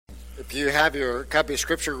If you have your copy of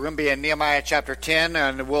Scripture, we're going to be in Nehemiah chapter 10,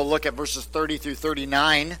 and we'll look at verses 30 through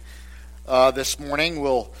 39 this morning.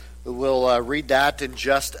 We'll read that in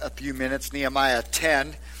just a few minutes. Nehemiah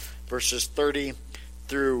 10, verses 30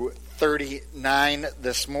 through 39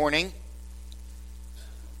 this morning.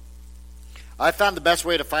 I found the best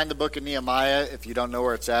way to find the book of Nehemiah, if you don't know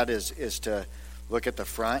where it's at, is to look at the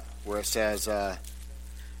front where it says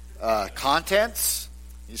contents.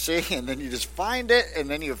 You see, and then you just find it, and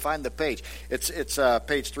then you find the page. It's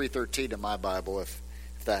page 313 in my Bible, if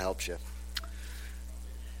that helps you.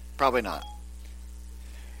 Probably not.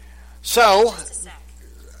 So,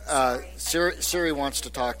 Siri wants to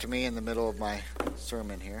talk to me in the middle of my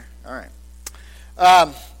sermon here. All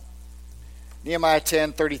right. Nehemiah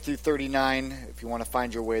 10, 30 through 39, if you want to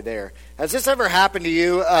find your way there. Has this ever happened to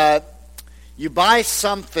you? You buy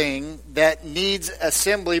something that needs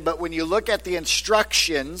assembly, but when you look at the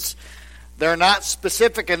instructions, they're not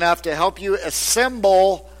specific enough to help you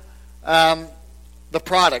assemble the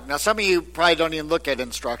product. Now, some of you probably don't even look at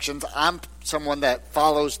instructions. I'm someone that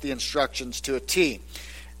follows the instructions to a T.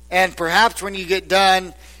 And perhaps when you get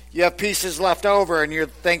done, you have pieces left over, and you're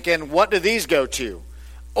thinking, what do these go to?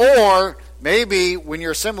 Or maybe when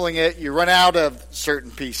you're assembling it, you run out of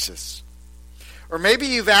certain pieces. Or maybe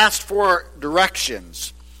you've asked for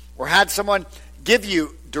directions or had someone give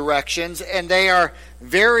you directions, and they are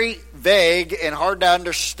very vague and hard to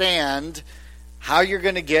understand how you're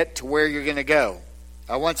going to get to where you're going to go.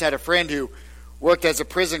 I once had a friend who worked as a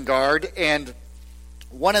prison guard, and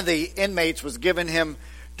one of the inmates was giving him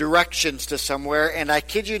directions to somewhere, and I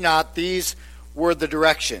kid you not, these were the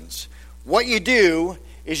directions. What you do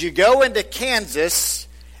is you go into Kansas,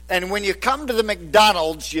 and when you come to the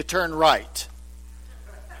McDonald's, you turn right.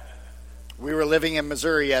 We were living in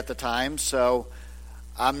Missouri at the time, so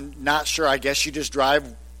I'm not sure. I guess you just drive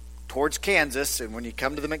towards Kansas, and when you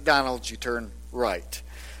come to the McDonald's, you turn right.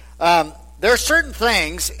 There are certain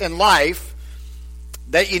things in life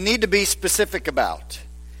that you need to be specific about.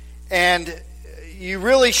 And you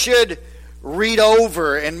really should read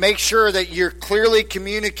over and make sure that you're clearly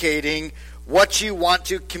communicating what you want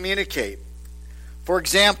to communicate. For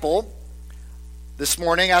example, this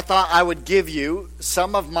morning, I thought I would give you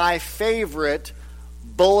some of my favorite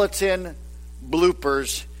bulletin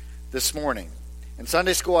bloopers this morning. In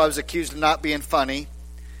Sunday school, I was accused of not being funny.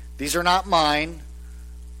 These are not mine.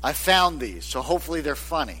 I found these, so hopefully they're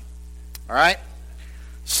funny. All right?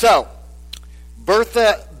 So,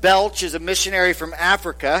 Bertha Belch is a missionary from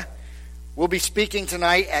Africa. We'll be speaking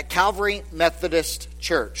tonight at Calvary Methodist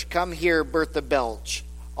Church. Come here, Bertha Belch,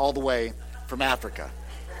 all the way from Africa.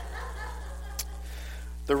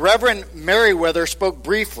 The Reverend Merriweather spoke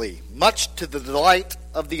briefly, much to the delight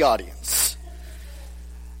of the audience.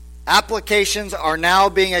 Applications are now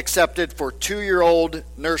being accepted for 2-year-old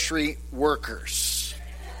nursery workers.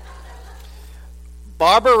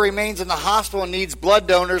 Barbara remains in the hospital and needs blood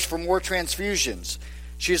donors for more transfusions.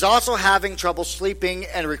 She is also having trouble sleeping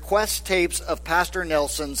and requests tapes of Pastor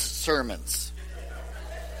Nelson's sermons.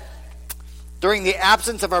 During the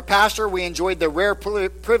absence of our pastor, we enjoyed the rare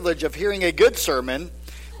privilege of hearing a good sermon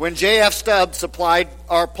when J.F. Stubbs supplied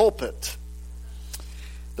our pulpit.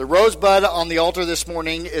 The rosebud on the altar this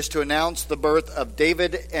morning is to announce the birth of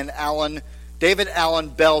David Allen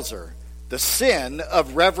Belzer, the sin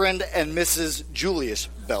of Reverend and Mrs. Julius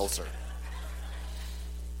Belzer.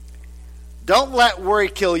 Don't let worry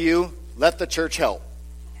kill you. Let the church help.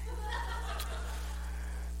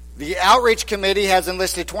 The Outreach Committee has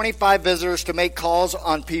enlisted 25 visitors to make calls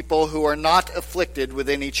on people who are not afflicted with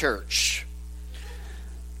any church.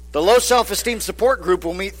 The Low Self-Esteem Support Group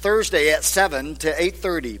will meet Thursday at 7 to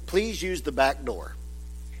 8:30. Please use the back door.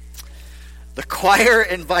 The choir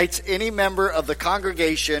invites any member of the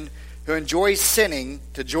congregation who enjoys sinning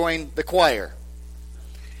to join the choir.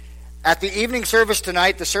 At the evening service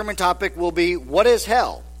tonight, the sermon topic will be, What is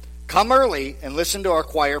Hell? Come early and listen to our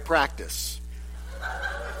choir practice.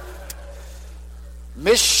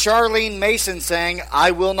 Miss Charlene Mason sang,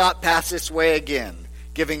 I will not pass this way again,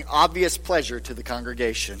 giving obvious pleasure to the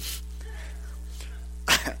congregation.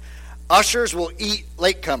 Ushers will eat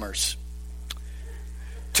latecomers.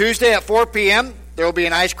 Tuesday at 4 p.m., there will be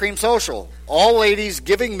an ice cream social. All ladies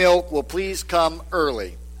giving milk will please come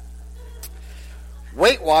early.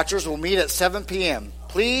 Weight Watchers will meet at 7 p.m.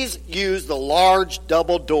 Please use the large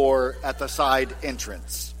double door at the side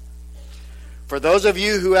entrance. For those of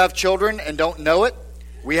you who have children and don't know it,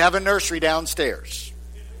 we have a nursery downstairs.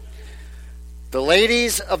 The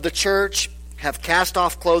ladies of the church have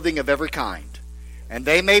cast-off clothing of every kind, and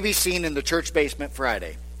they may be seen in the church basement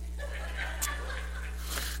Friday.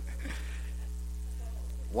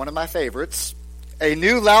 One of my favorites, A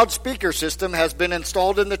new loudspeaker system has been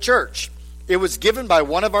installed in the church. It was given by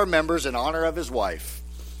one of our members in honor of his wife.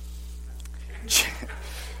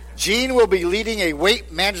 Jean will be leading a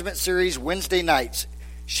weight management series Wednesday nights.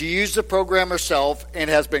 She used the program herself and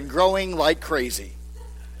has been growing like crazy.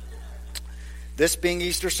 This being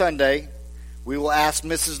Easter Sunday, we will ask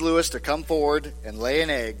Mrs. Lewis to come forward and lay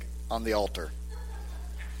an egg on the altar.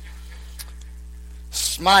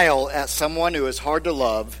 Smile at someone who is hard to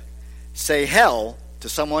love. Say hell to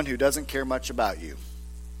someone who doesn't care much about you.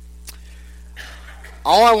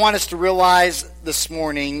 All I want us to realize this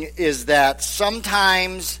morning is that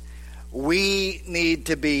sometimes we need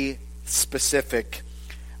to be specific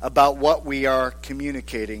about what we are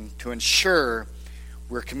communicating to ensure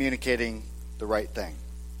we're communicating the right thing.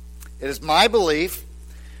 It is my belief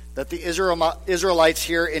that the Israelites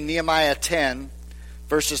here in Nehemiah 10,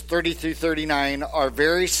 verses 30 through 39, are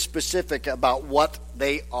very specific about what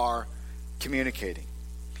they are communicating.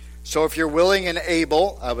 So if you're willing and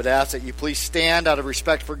able, I would ask that you please stand out of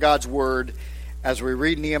respect for God's word as we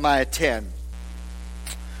read Nehemiah 10.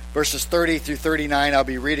 Verses 30 through 39, I'll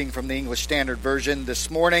be reading from the English Standard Version this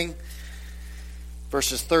morning.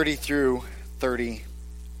 Verses 30 through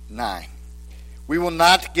 39. We will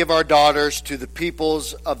not give our daughters to the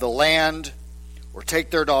peoples of the land or take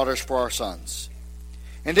their daughters for our sons.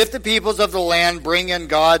 And if the peoples of the land bring in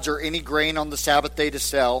gods or any grain on the Sabbath day to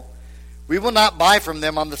sell, we will not buy from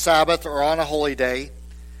them on the Sabbath or on a holy day,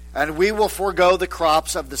 and we will forego the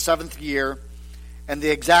crops of the 7th year and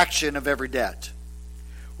the exaction of every debt.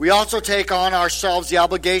 We also take on ourselves the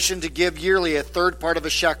obligation to give yearly a third part of a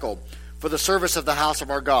shekel for the service of the house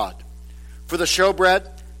of our God, for the showbread,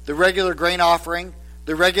 the regular grain offering,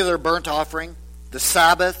 the regular burnt offering, the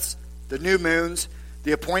Sabbaths, the new moons,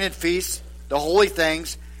 the appointed feasts, the holy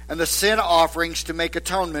things, and the sin offerings to make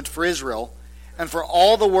atonement for Israel, and for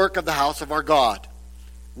all the work of the house of our God.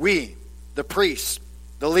 We, the priests,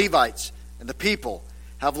 the Levites, and the people,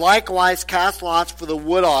 have likewise cast lots for the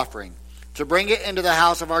wood offering, to bring it into the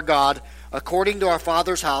house of our God, according to our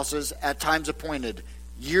fathers' houses, at times appointed,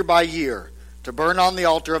 year by year, to burn on the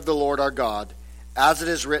altar of the Lord our God, as it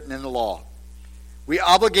is written in the law. We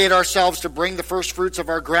obligate ourselves to bring the first fruits of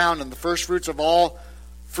our ground and the first fruits of all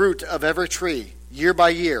fruit of every tree, year by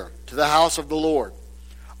year, to the house of the Lord.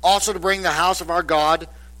 Also to bring the house of our God,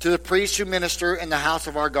 to the priests who minister in the house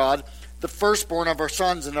of our God, the firstborn of our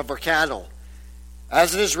sons and of our cattle,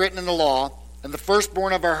 as it is written in the law, and the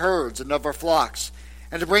firstborn of our herds and of our flocks,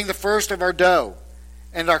 and to bring the first of our dough,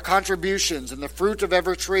 and our contributions, and the fruit of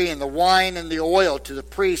every tree, and the wine and the oil to the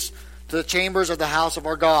priests, to the chambers of the house of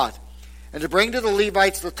our God, and to bring to the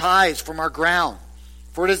Levites the tithes from our ground.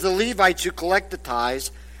 For it is the Levites who collect the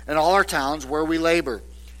tithes in all our towns where we labor.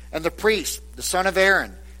 And the priest, the son of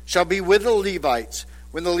Aaron, shall be with the Levites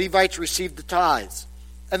when the Levites receive the tithes.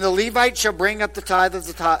 And the Levites shall bring up the tithe of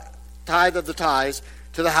the tithes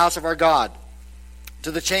to the house of our God,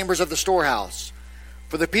 to the chambers of the storehouse.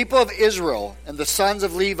 For the people of Israel and the sons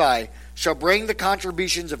of Levi shall bring the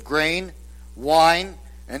contributions of grain, wine,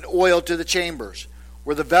 and oil to the chambers,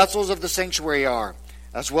 where the vessels of the sanctuary are,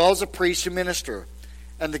 as well as the priests who minister,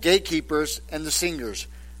 and the gatekeepers and the singers.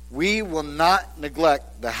 We will not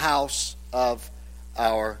neglect the house of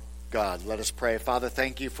our God. Let us pray. Father,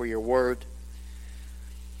 thank you for your word.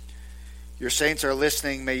 Your saints are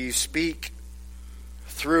listening. May you speak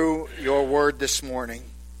through your word this morning.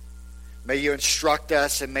 May you instruct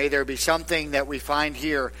us, and may there be something that we find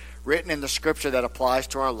here written in the scripture that applies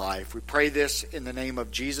to our life. We pray this in the name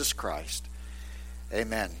of Jesus Christ.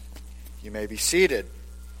 Amen. You may be seated.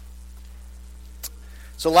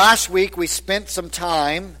 So last week we spent some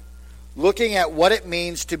time looking at what it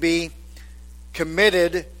means to be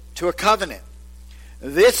committed to a covenant.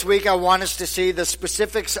 This week I want us to see the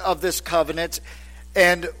specifics of this covenant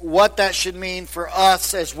and what that should mean for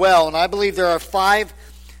us as well. And I believe there are 5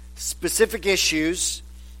 specific issues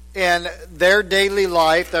in their daily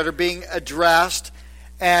life that are being addressed,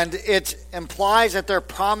 and it implies that their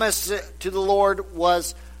promise to the Lord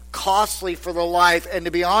was costly for their life. And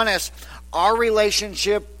to be honest, our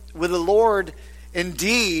relationship with the Lord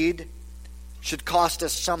indeed should cost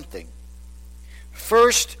us something.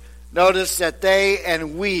 First, notice that they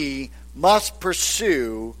and we must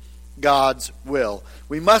pursue God's will.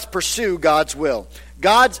 We must pursue God's will.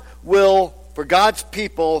 God's will for God's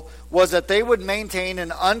people was that they would maintain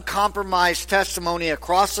an uncompromised testimony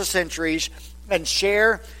across the centuries and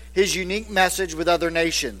share his unique message with other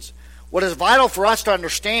nations. What is vital for us to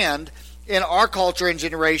understand in our culture and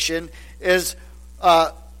generation is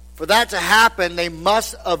for that to happen, they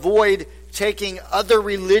must avoid taking other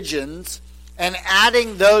religions and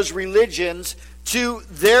adding those religions to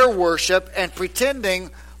their worship and pretending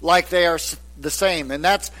like they are the same. And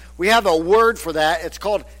we have a word for that. It's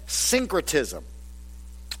called syncretism.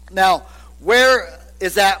 Now, where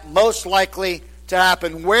is that most likely to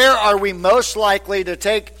happen? Where are we most likely to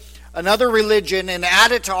take another religion and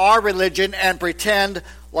add it to our religion and pretend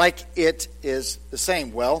like it is the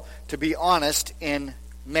same? Well, to be honest, in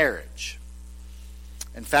marriage.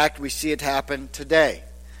 In fact, we see it happen today.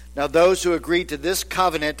 Now, those who agreed to this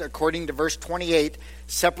covenant, according to verse 28,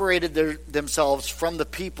 separated themselves from the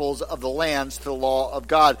peoples of the lands to the law of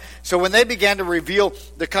God. So when they began to reveal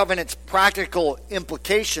the covenant's practical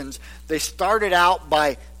implications, they started out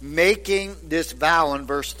by making this vow in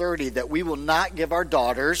verse 30 that we will not give our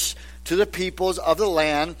daughters to the peoples of the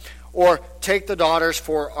land or take the daughters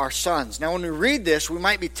for our sons. Now, when we read this, we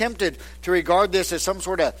might be tempted to regard this as some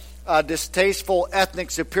sort of distasteful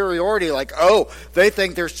ethnic superiority, like, oh, they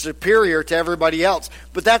think they're superior to everybody else.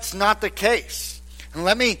 But that's not the case. And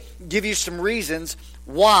let me give you some reasons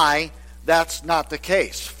why that's not the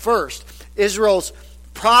case. First, Israel's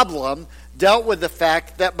problem dealt with the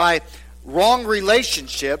fact that by wrong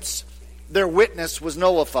relationships, their witness was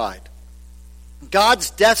nullified.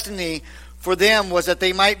 God's destiny for them was that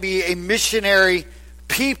they might be a missionary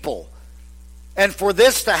people. And for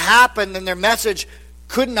this to happen, then their message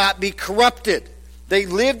could not be corrupted. They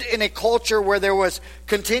lived in a culture where there was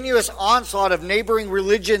continuous onslaught of neighboring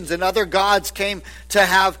religions, and other gods came to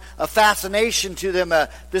have a fascination to them,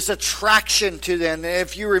 this attraction to them. And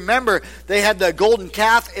if you remember, they had the golden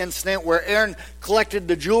calf incident where Aaron collected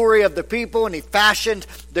the jewelry of the people and he fashioned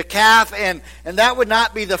the calf, and that would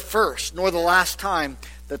not be the first nor the last time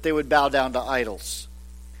that they would bow down to idols.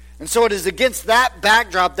 And so it is against that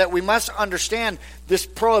backdrop that we must understand this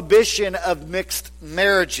prohibition of mixed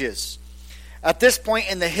marriages. At this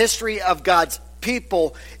point in the history of God's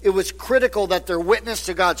people, it was critical that their witness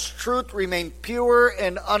to God's truth remained pure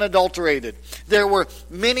and unadulterated. There were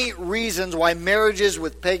many reasons why marriages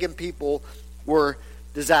with pagan people were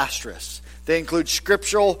disastrous. They include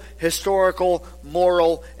scriptural, historical,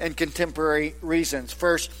 moral, and contemporary reasons.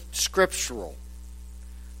 First, scriptural.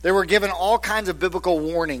 They were given all kinds of biblical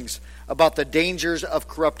warnings about the dangers of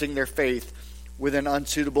corrupting their faith with an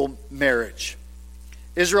unsuitable marriage.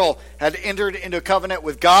 Israel had entered into a covenant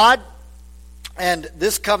with God, and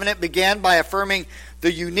this covenant began by affirming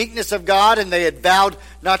the uniqueness of God, and they had vowed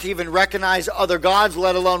not to even recognize other gods,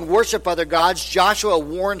 let alone worship other gods. Joshua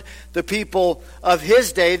warned the people of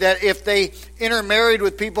his day that if they intermarried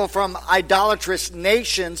with people from idolatrous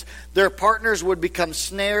nations, their partners would become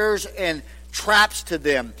snares and traps to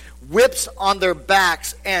them, whips on their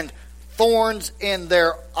backs, and thorns in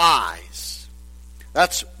their eyes.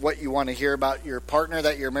 That's what you want to hear about your partner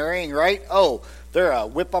that you're marrying, right? Oh, they're a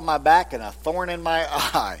whip on my back and a thorn in my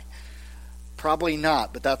eye. Probably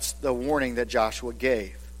not, but that's the warning that Joshua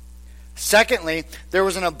gave. Secondly, there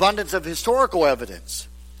was an abundance of historical evidence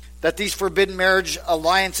that these forbidden marriage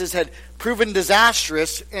alliances had proven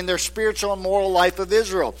disastrous in their spiritual and moral life of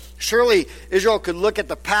Israel. Surely Israel could look at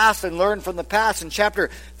the past and learn from the past. In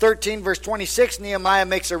chapter 13, verse 26, Nehemiah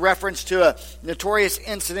makes a reference to a notorious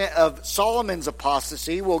incident of Solomon's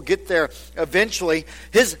apostasy. We'll get there eventually.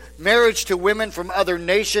 His marriage to women from other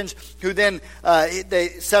nations, who then they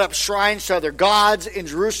set up shrines to other gods in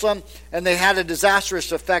Jerusalem, and they had a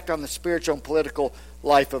disastrous effect on the spiritual and political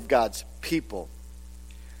life of God's people.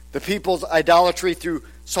 The people's idolatry through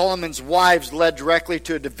Solomon's wives led directly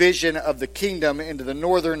to a division of the kingdom into the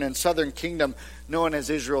northern and southern kingdom known as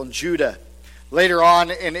Israel and Judah. Later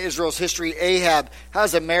on in Israel's history, Ahab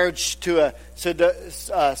has a marriage to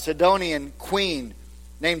a Sidonian queen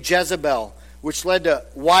named Jezebel, which led to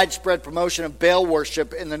widespread promotion of Baal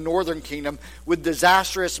worship in the northern kingdom with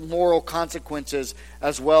disastrous moral consequences,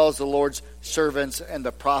 as well as the Lord's servants and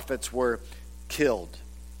the prophets were killed.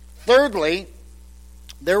 Thirdly,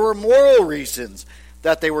 there were moral reasons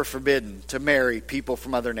that they were forbidden to marry people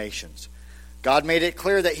from other nations. God made it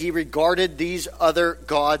clear that he regarded these other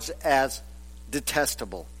gods as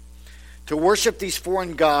detestable. To worship these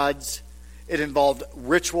foreign gods, it involved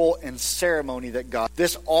ritual and ceremony that God.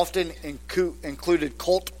 This often included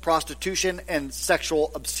cult prostitution and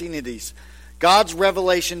sexual obscenities. God's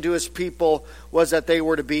revelation to his people was that they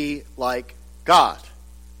were to be like God.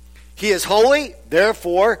 He is holy,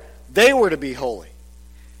 therefore they were to be holy.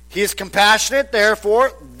 He is compassionate,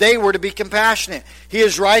 therefore they were to be compassionate. He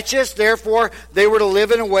is righteous, therefore they were to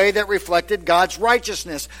live in a way that reflected God's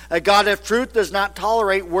righteousness. A God of truth does not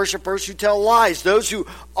tolerate worshipers who tell lies. Those who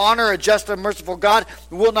honor a just and merciful God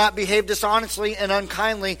will not behave dishonestly and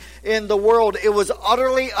unkindly in the world. It was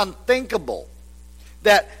utterly unthinkable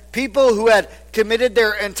that people who had committed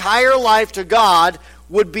their entire life to God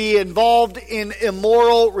would be involved in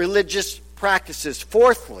immoral religious practices.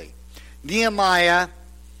 Fourthly, Nehemiah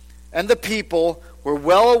and the people were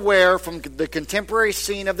well aware from the contemporary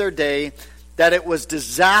scene of their day that it was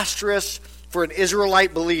disastrous for an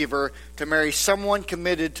Israelite believer to marry someone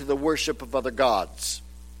committed to the worship of other gods.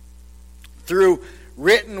 Through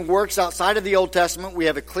written works outside of the Old Testament, we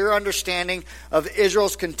have a clear understanding of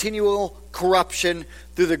Israel's continual corruption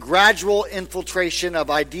through the gradual infiltration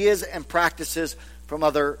of ideas and practices from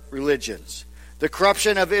other religions. The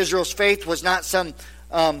corruption of Israel's faith was not some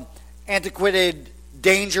antiquated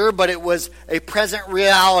danger, but it was a present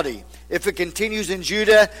reality. If it continues in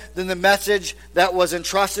Judah, then the message that was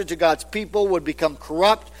entrusted to God's people would become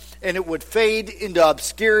corrupt, and it would fade into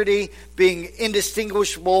obscurity, being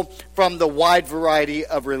indistinguishable from the wide variety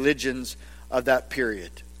of religions of that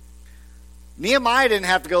period. Nehemiah didn't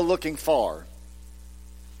have to go looking far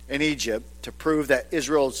in Egypt to prove that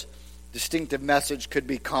Israel's distinctive message could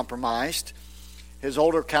be compromised. His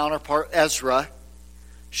older counterpart, Ezra,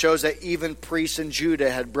 shows that even priests in Judah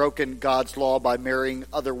had broken God's law by marrying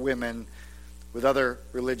other women with other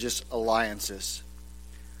religious alliances,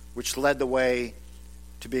 which led the way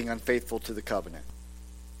to being unfaithful to the covenant.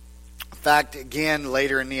 In fact, again,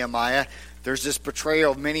 later in Nehemiah, there's this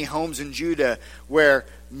portrayal of many homes in Judah where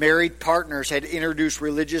married partners had introduced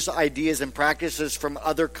religious ideas and practices from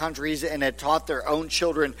other countries and had taught their own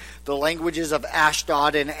children the languages of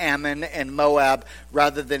Ashdod and Ammon and Moab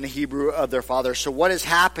rather than the Hebrew of their fathers. So what is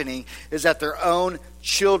happening is that their own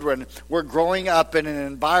children were growing up in an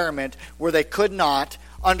environment where they could not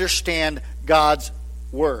understand God's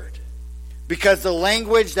word, because the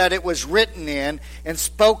language that it was written in and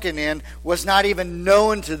spoken in was not even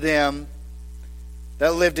known to them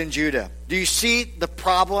that lived in Judah. Do you see the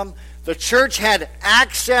problem? The church had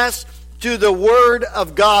access to the Word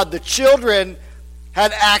of God. The children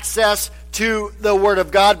had access to the Word of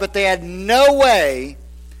God, but they had no way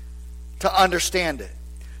to understand it.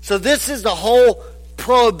 So this is the whole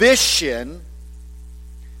prohibition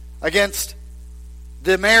against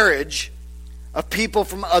the marriage of people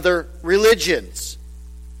from other religions.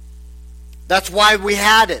 That's why we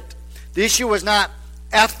had it. The issue was not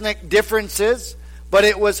ethnic differences, but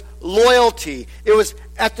it was loyalty. It was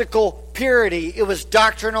ethical purity. It was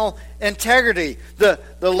doctrinal integrity. The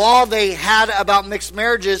law they had about mixed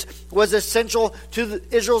marriages was essential to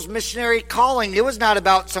Israel's missionary calling. It was not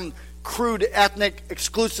about some crude ethnic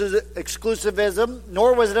exclusivism,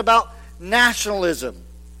 nor was it about nationalism.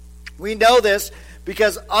 We know this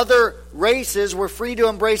because other races were free to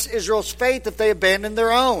embrace Israel's faith if they abandoned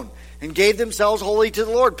their own and gave themselves wholly to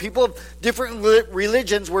the Lord. People of different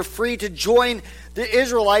religions were free to join the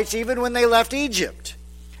Israelites even when they left Egypt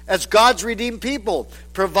as God's redeemed people,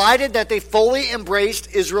 provided that they fully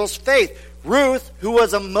embraced Israel's faith. Ruth, who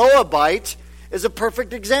was a Moabite, is a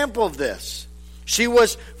perfect example of this. She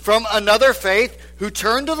was from another faith who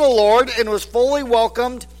turned to the Lord and was fully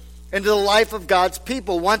welcomed into the life of God's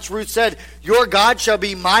people. Once Ruth said, "Your God shall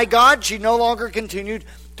be my God," she no longer continued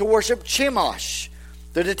to worship Chemosh,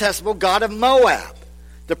 the detestable god of Moab.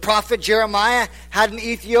 The prophet Jeremiah had an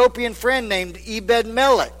Ethiopian friend named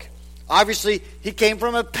Ebed-Melech. Obviously, he came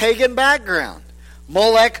from a pagan background.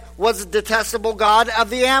 Molech was the detestable god of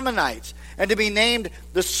the Ammonites. And to be named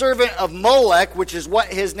the servant of Molech, which is what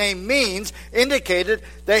his name means, indicated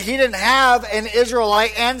that he didn't have an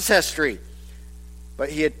Israelite ancestry, but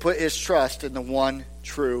he had put his trust in the one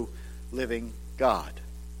true living God.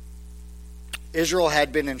 Israel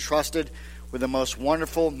had been entrusted with the most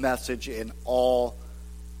wonderful message in all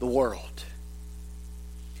the world,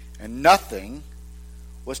 and nothing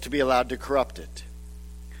was to be allowed to corrupt it.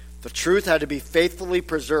 The truth had to be faithfully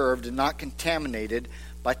preserved and not contaminated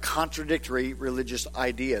by contradictory religious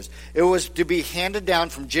ideas. It was to be handed down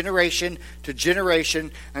from generation to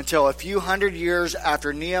generation until a few hundred years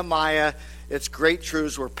after Nehemiah, its great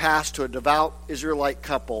truths were passed to a devout Israelite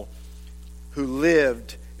couple who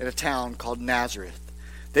lived in a town called Nazareth.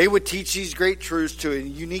 They would teach these great truths to a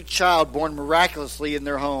unique child born miraculously in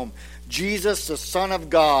their home, Jesus, the Son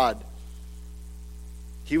of God.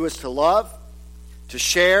 He was to love, to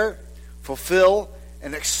share, fulfill,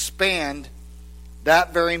 and expand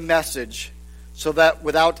that very message so that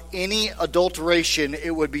without any adulteration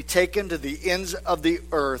it would be taken to the ends of the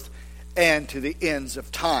earth and to the ends of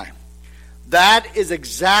time. That is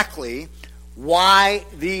exactly why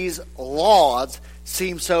these laws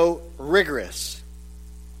seem so rigorous.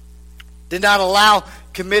 Did not allow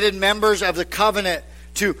committed members of the covenant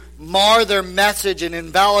to mar their message and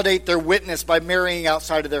invalidate their witness by marrying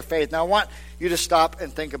outside of their faith. Now I want you to stop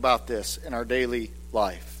and think about this in our daily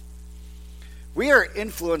life. We are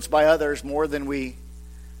influenced by others more than we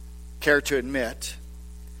care to admit.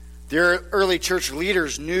 The early church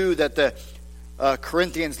leaders knew that the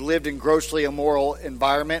Corinthians lived in grossly immoral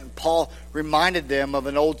environment, and Paul reminded them of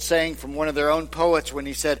an old saying from one of their own poets when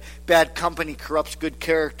he said, "Bad company corrupts good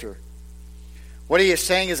character." What he is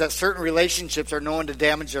saying is that certain relationships are known to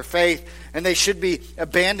damage their faith, and they should be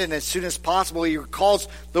abandoned as soon as possible. He recalls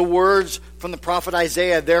the words from the prophet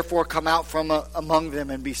Isaiah, "Therefore come out from among them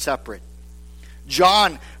and be separate."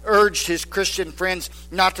 John urged his Christian friends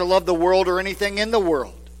not to love the world or anything in the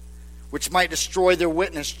world, which might destroy their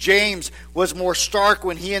witness. James was more stark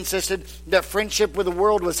when he insisted that friendship with the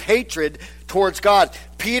world was hatred towards God.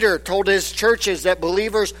 Peter told his churches that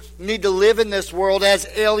believers need to live in this world as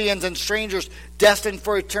aliens and strangers, destined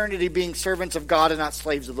for eternity, being servants of God and not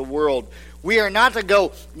slaves of the world. We are not to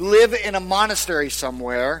go live in a monastery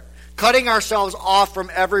somewhere, cutting ourselves off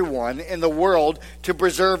from everyone in the world to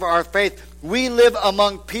preserve our faith. We live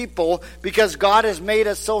among people because God has made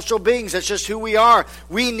us social beings. That's just who we are.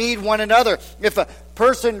 We need one another. If a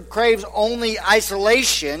person craves only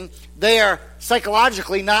isolation, they are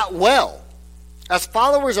psychologically not well. As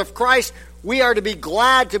followers of Christ, we are to be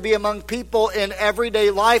glad to be among people in everyday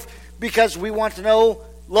life because we want to know,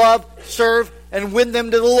 love, serve, and win them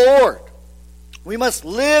to the Lord. We must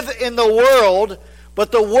live in the world,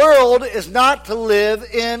 but the world is not to live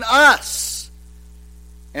in us.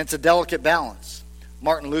 And it's a delicate balance.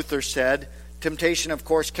 Martin Luther said, "Temptation, of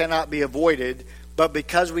course, cannot be avoided, but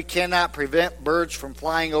because we cannot prevent birds from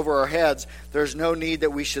flying over our heads, there's no need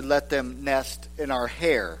that we should let them nest in our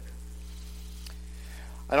hair."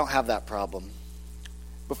 I don't have that problem.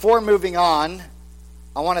 Before moving on,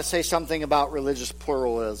 I want to say something about religious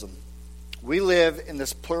pluralism. We live in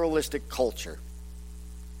this pluralistic culture,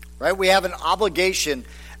 right? We have an obligation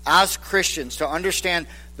as Christians to understand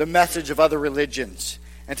the message of other religions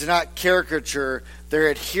and to not caricature their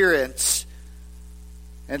adherents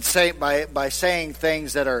and say by saying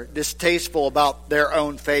things that are distasteful about their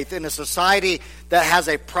own faith. In a society that has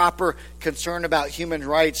a proper concern about human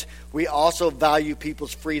rights, we also value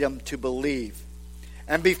people's freedom to believe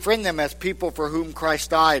and befriend them as people for whom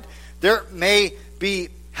Christ died. There may be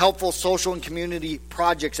helpful social and community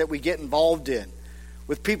projects that we get involved in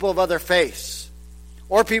with people of other faiths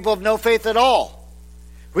or people of no faith at all.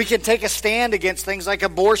 We can take a stand against things like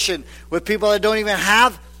abortion with people that don't even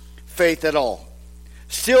have faith at all.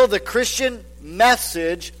 Still, the Christian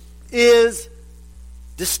message is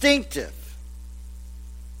distinctive.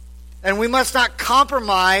 And we must not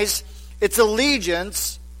compromise its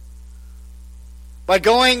allegiance by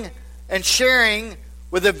going and sharing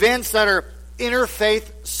with events that are interfaith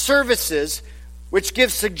services, which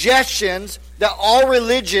give suggestions that all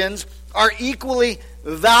religions are equally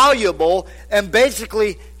valuable and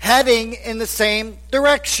basically heading in the same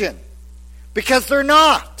direction. Because they're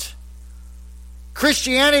not.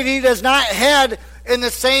 Christianity does not head in the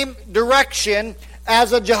same direction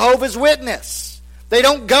as a Jehovah's Witness. They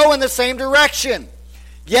don't go in the same direction.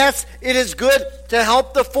 Yes, it is good to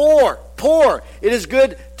help the poor. It is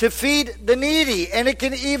good to feed the needy. And it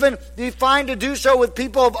can even be fine to do so with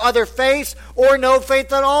people of other faiths or no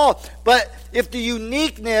faith at all. But if the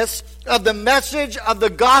uniqueness of the message of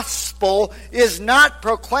the gospel is not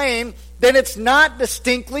proclaimed, then it's not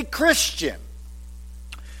distinctly Christian.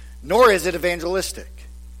 Nor is it evangelistic.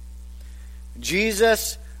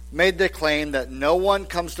 Jesus made the claim that no one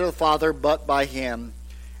comes to the Father but by Him,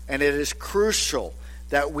 and it is crucial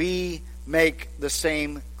that we make the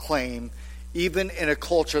same claim even in a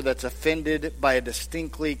culture that's offended by a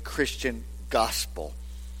distinctly Christian gospel.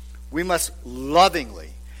 We must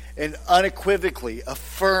lovingly and unequivocally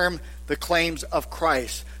affirm the claims of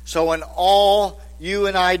Christ. So in all you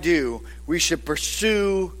and I do, we should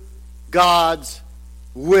pursue God's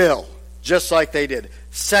will, just like they did.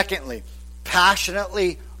 Secondly,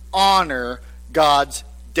 passionately honor God's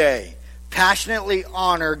day. Passionately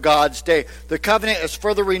honor God's day. The covenant is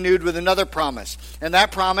further renewed with another promise, and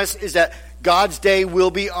that promise is that God's day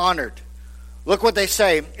will be honored. Look what they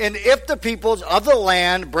say. "And if the peoples of the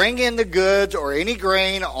land bring in the goods or any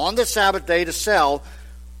grain on the Sabbath day to sell,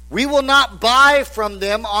 we will not buy from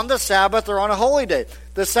them on the Sabbath or on a holy day."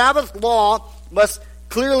 The Sabbath law must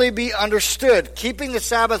clearly be understood. Keeping the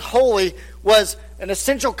Sabbath holy was an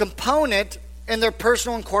essential component in their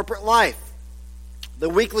personal and corporate life. The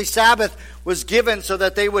weekly Sabbath was given so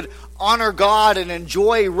that they would honor God and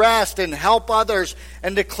enjoy rest and help others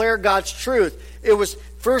and declare God's truth. It was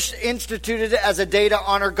first instituted as a day to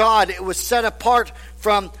honor God. It was set apart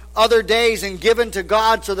from other days and given to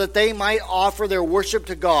God so that they might offer their worship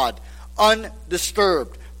to God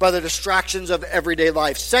undisturbed by the distractions of everyday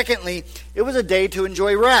life. Secondly, it was a day to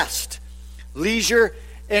enjoy rest. Leisure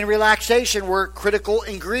and relaxation were critical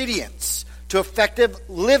ingredients to effective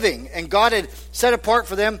living. And God had set apart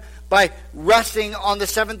for them by resting on the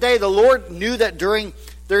seventh day. The Lord knew that during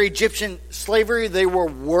their Egyptian slavery, they were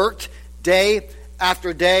worked day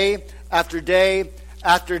after day after day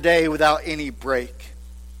after day without any break.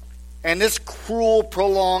 And this cruel,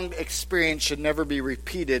 prolonged experience should never be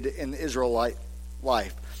repeated in the Israelite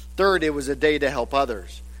life. Third, it was a day to help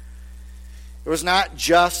others. It was not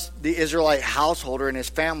just the Israelite householder and his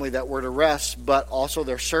family that were to rest, but also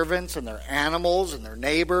their servants and their animals and their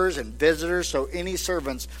neighbors and visitors, so any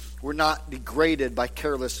servants were not degraded by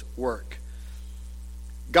careless work.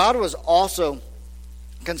 God was also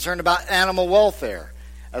concerned about animal welfare,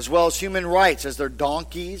 as well as human rights, as their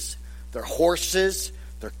donkeys, their horses,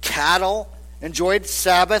 their cattle enjoyed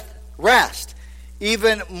Sabbath rest.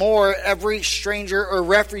 Even more, every stranger or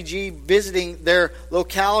refugee visiting their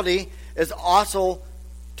locality is also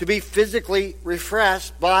to be physically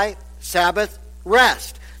refreshed by Sabbath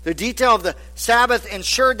rest. The detail of the Sabbath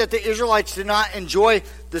ensured that the Israelites did not enjoy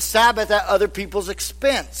the Sabbath at other people's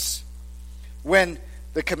expense. When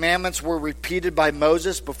the commandments were repeated by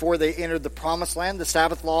Moses before they entered the Promised Land, the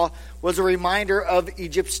Sabbath law was a reminder of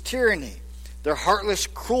Egypt's tyranny, their heartless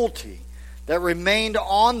cruelty that remained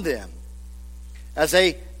on them as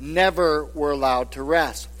they never were allowed to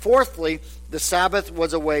rest. Fourthly, the Sabbath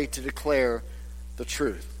was a way to declare the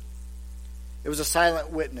truth. It was a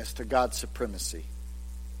silent witness to God's supremacy.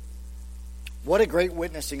 What a great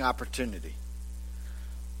witnessing opportunity.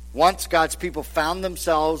 Once God's people found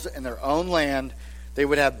themselves in their own land, they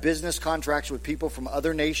would have business contracts with people from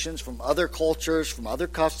other nations, from other cultures, from other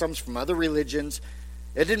customs, from other religions.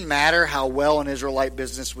 It didn't matter how well an Israelite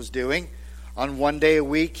business was doing. On one day a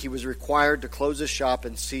week, he was required to close his shop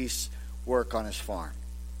and cease work on his farm.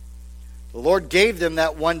 The Lord gave them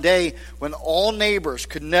that one day when all neighbors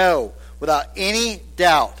could know without any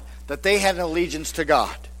doubt that they had an allegiance to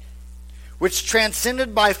God, which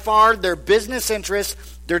transcended by far their business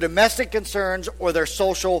interests, their domestic concerns, or their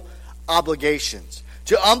social obligations.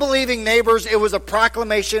 To unbelieving neighbors, it was a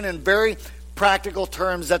proclamation in very practical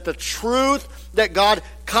terms that the truth that God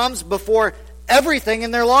comes before everything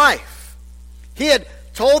in their life. He had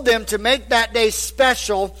told them to make that day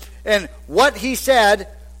special, and what he said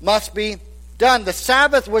must be done. The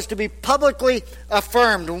Sabbath was to be publicly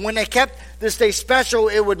affirmed. And when they kept this day special,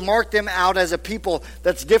 it would mark them out as a people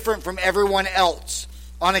that's different from everyone else.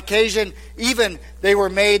 On occasion, even they were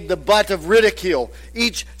made the butt of ridicule.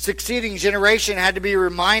 Each succeeding generation had to be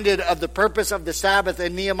reminded of the purpose of the Sabbath,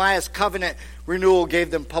 and Nehemiah's covenant renewal gave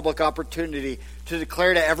them public opportunity to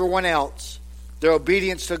declare to everyone else their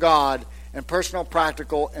obedience to God and personal,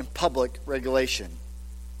 practical, and public regulation.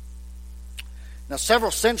 Now,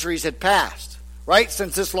 several centuries had passed, right,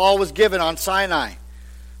 since this law was given on Sinai.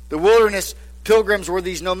 The wilderness pilgrims were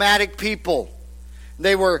these nomadic people.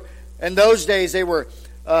 They were, in those days, they were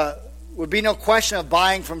would be no question of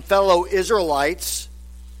buying from fellow Israelites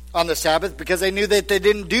on the Sabbath because they knew that they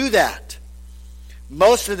didn't do that.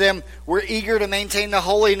 Most of them were eager to maintain the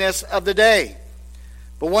holiness of the day.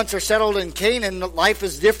 But once they're settled in Canaan, life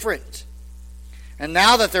is different. And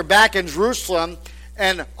now that they're back in Jerusalem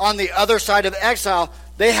and on the other side of exile,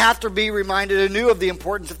 they have to be reminded anew of the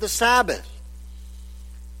importance of the Sabbath.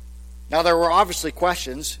 Now, there were obviously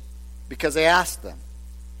questions because they asked them.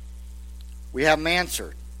 We have them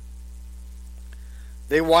answered.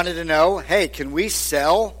 They wanted to know, hey, can we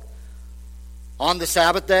sell on the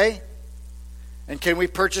Sabbath day? And can we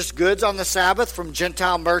purchase goods on the Sabbath from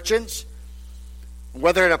Gentile merchants?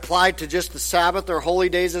 Whether it applied to just the Sabbath or holy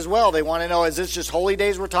days as well. They want to know, is this just holy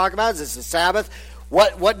days we're talking about? Is this the Sabbath?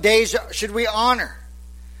 What days should we honor?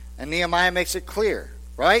 And Nehemiah makes it clear,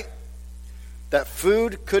 right? That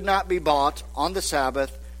food could not be bought on the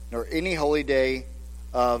Sabbath nor any holy day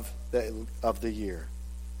of the year.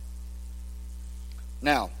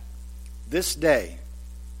 Now, this day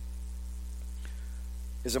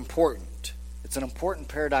is important. It's an important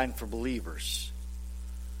paradigm for believers.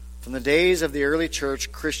 From the days of the early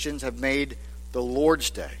church, Christians have made the Lord's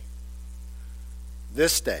Day,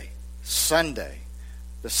 this day, Sunday,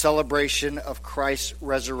 the celebration of Christ's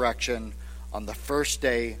resurrection on the first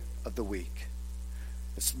day of the week.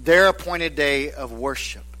 It's their appointed day of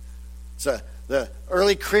worship. It's the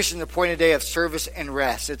early Christian appointed day of service and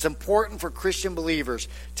rest. It's important for Christian believers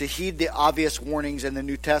to heed the obvious warnings in the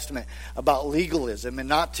New Testament about legalism and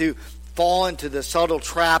not to fall into the subtle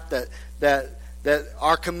trap that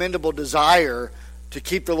our commendable desire to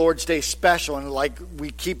keep the Lord's Day special and like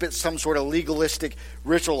we keep it some sort of legalistic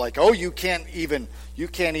ritual, like, oh, you can't even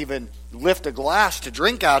lift a glass to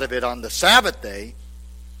drink out of it on the Sabbath day.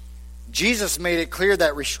 Jesus made it clear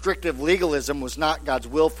that restrictive legalism was not God's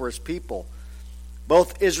will for his people.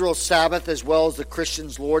 Both Israel's Sabbath as well as the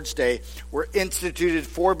Christian's Lord's Day were instituted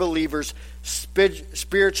for believers'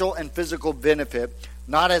 spiritual and physical benefit,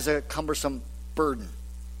 not as a cumbersome burden.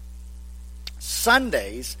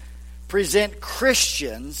 Sundays present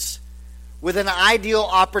Christians with an ideal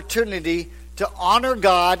opportunity to honor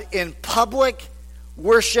God in public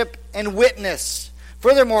worship and witness.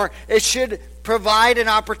 Furthermore, it should provide an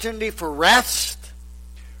opportunity for rest,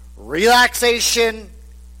 relaxation,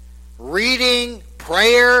 reading,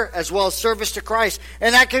 prayer, as well as service to Christ.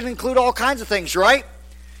 And that can include all kinds of things, right?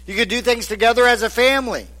 You could do things together as a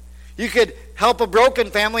family. You could help a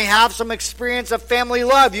broken family have some experience of family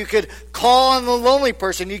love. You could call on the lonely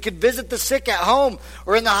person. You could visit the sick at home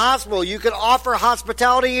or in the hospital. You could offer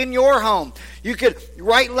hospitality in your home. You could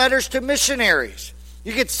write letters to missionaries.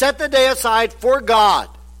 You could set the day aside for God.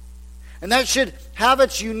 And that should have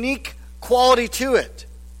its unique quality to it.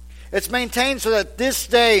 It's maintained so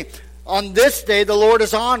that on this day, the Lord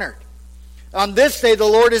is honored. On this day, the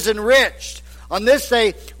Lord is enriched. On this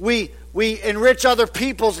day, we enrich other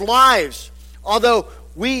people's lives. Although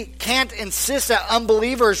we can't insist that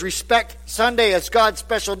unbelievers respect Sunday as God's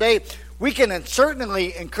special day, we can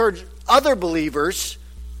certainly encourage other believers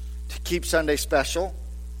to keep Sunday special.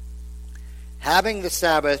 Having the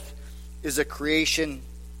Sabbath is a creation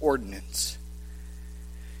ordinance.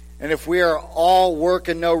 And if we are all work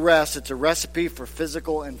and no rest, it's a recipe for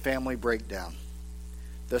physical and family breakdown.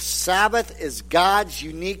 The Sabbath is God's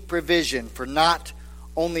unique provision for not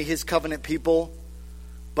only His covenant people,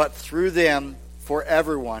 but through them for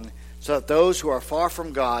everyone, so that those who are far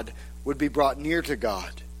from God would be brought near to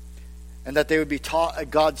God, and that they would be taught a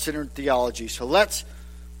God-centered theology. So let's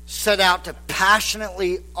set out to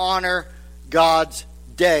passionately honor God's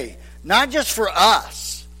day. Not just for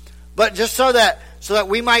us, but just so that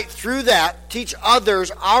we might, through that, teach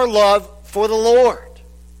others our love for the Lord.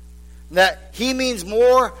 That He means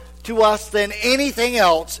more to us than anything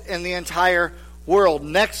else in the entire world.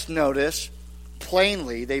 Next, notice,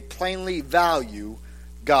 they plainly value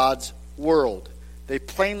God's world. They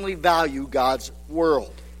plainly value God's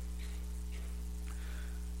world.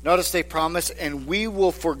 Notice they promise, and we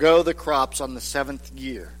will forego the crops on the 7th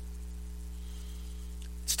year.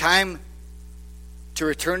 It's time to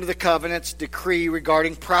return to the covenant's decree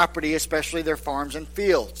regarding property, especially their farms and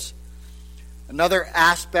fields. Another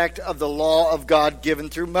aspect of the law of God given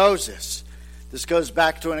through Moses. This goes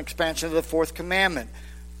back to an expansion of the 4th commandment.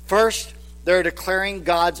 First, they're declaring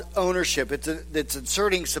God's ownership. It's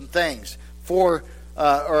inserting some things or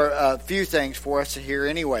a few things for us to hear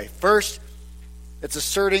anyway. First, it's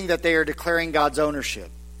asserting that they are declaring God's ownership.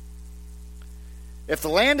 If the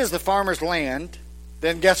land is the farmer's land,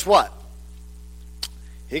 then guess what?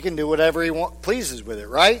 He can do whatever he pleases with it,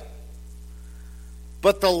 right?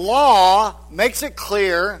 But the law makes it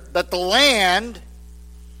clear that the land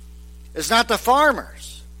is not the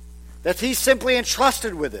farmer's, that he's simply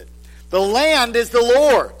entrusted with it. The land is the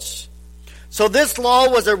Lord's. So this law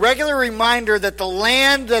was a regular reminder that the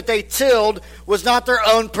land that they tilled was not their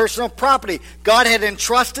own personal property. God had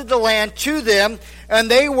entrusted the land to them,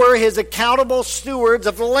 and they were His accountable stewards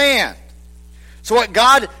of the land. So what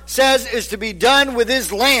God says is to be done with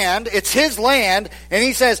His land, it's His land, and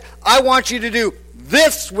He says, I want you to do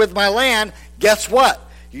this with my land. Guess what?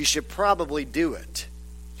 You should probably do it.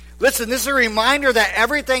 Listen, this is a reminder that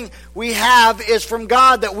everything we have is from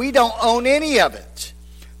God, that we don't own any of it.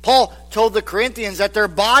 Paul told the Corinthians that their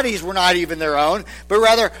bodies were not even their own, but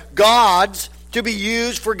rather God's, to be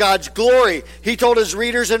used for God's glory. He told his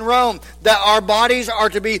readers in Rome that our bodies are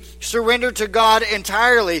to be surrendered to God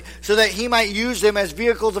entirely so that He might use them as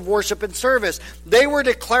vehicles of worship and service. They were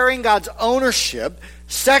declaring God's ownership.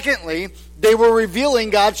 Secondly, they were revealing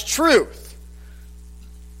God's truth.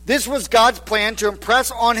 This was God's plan to impress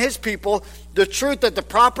on His people the truth that the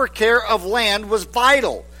proper care of land was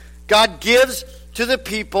vital. God gives to the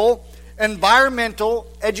people environmental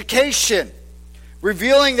education,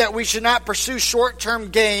 revealing that we should not pursue short-term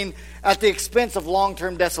gain at the expense of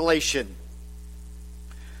long-term desolation.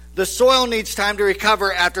 The soil needs time to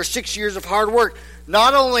recover after 6 years of hard work.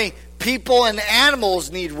 Not only people and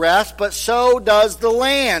animals need rest, but so does the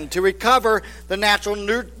land to recover the natural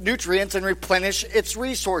nutrients and replenish its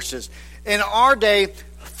resources. In our day,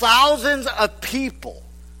 thousands of people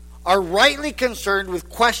are rightly concerned with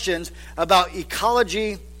questions about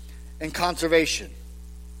ecology and conservation.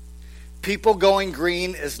 People going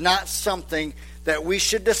green is not something that we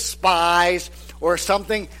should despise or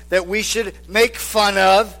something that we should make fun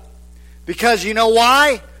of. Because you know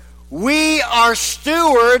why? We are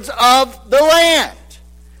stewards of the land.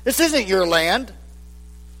 This isn't your land.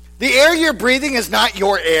 The air you're breathing is not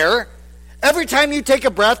your air. Every time you take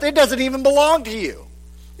a breath, it doesn't even belong to you.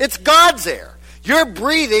 It's God's air. You're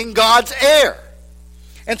breathing God's air.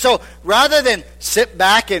 And so rather than sit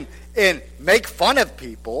back and make fun of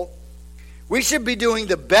people, we should be doing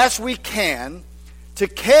the best we can to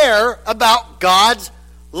care about God's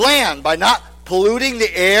land by not polluting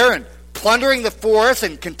the air and plundering the forests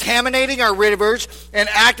and contaminating our rivers and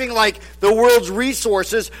acting like the world's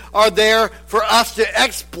resources are there for us to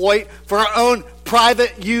exploit for our own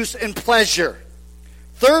private use and pleasure.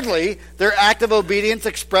 Thirdly, their act of obedience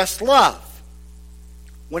expressed love.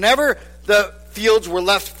 Whenever the fields were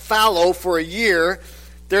left fallow for a year,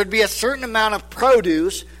 there'd be a certain amount of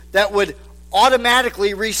produce that would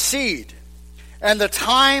automatically recede. And the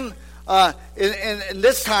time, in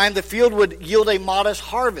this time, the field would yield a modest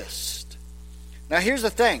harvest. Now here's the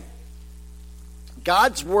thing.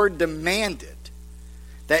 God's word demanded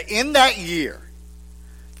that in that year,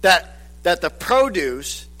 that the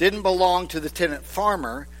produce didn't belong to the tenant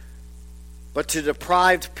farmer, but to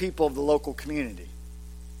deprived people of the local community.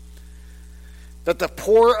 That the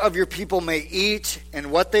poor of your people may eat,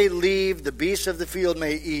 and what they leave, the beasts of the field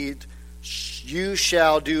may eat. You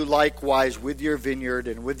shall do likewise with your vineyard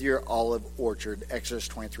and with your olive orchard. Exodus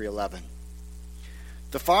 23:11.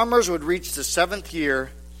 The farmers would reach the seventh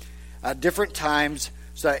year at different times,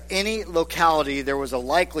 so that any locality there was a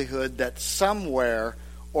likelihood that somewhere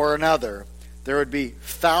or another there would be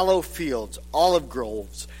fallow fields, olive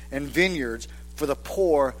groves, and vineyards for the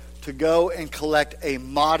poor to go and collect a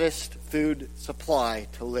modest food supply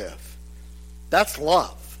to live. That's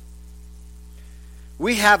love.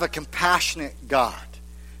 We have a compassionate God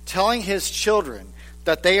telling his children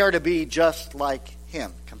that they are to be just like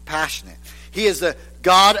him, compassionate. He is the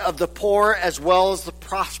God of the poor as well as the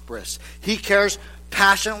prosperous. He cares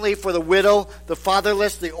passionately for the widow, the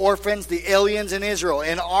fatherless, the orphans, the aliens in Israel.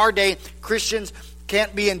 In our day, Christians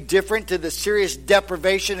can't be indifferent to the serious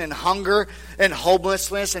deprivation and hunger and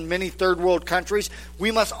homelessness in many third world countries.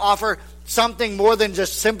 We must offer something more than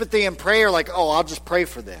just sympathy and prayer, like, oh, I'll just pray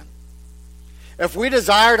for them. If we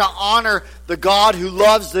desire to honor the God who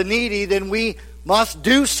loves the needy, then we must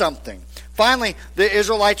do something. Finally, the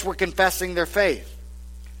Israelites were confessing their faith.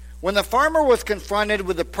 When the farmer was confronted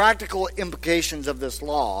with the practical implications of this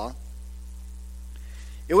law,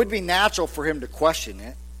 it would be natural for him to question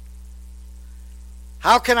it.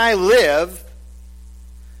 How can I live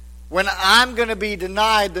when I'm going to be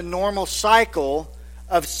denied the normal cycle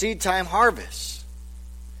of seed time harvest?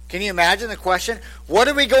 Can you imagine the question? What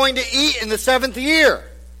are we going to eat in the seventh year?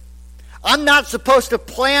 I'm not supposed to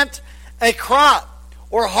plant a crop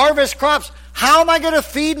or harvest crops. How am I going to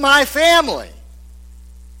feed my family?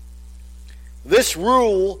 This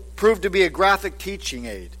rule proved to be a graphic teaching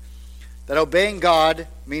aid that obeying God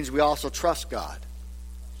means we also trust God.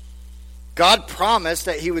 God promised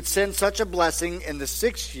that he would send such a blessing in the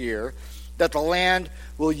sixth year that the land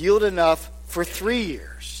will yield enough for 3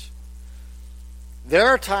 years. There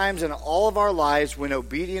are times in all of our lives when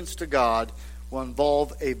obedience to God will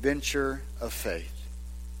involve a venture of faith.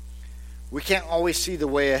 We can't always see the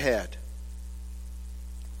way ahead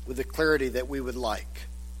with the clarity that we would like.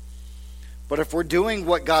 But if we're doing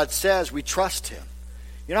what God says, we trust him.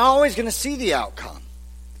 You're not always going to see the outcome.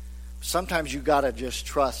 Sometimes you got to just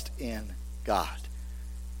trust in God.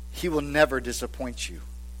 He will never disappoint you.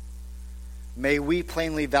 May we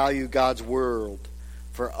plainly value God's word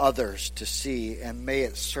for others to see, and may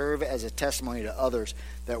it serve as a testimony to others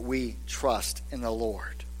that we trust in the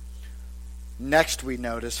Lord. Next, we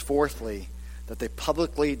notice, fourthly, that they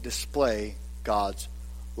publicly display God's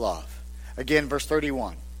love. Again, verse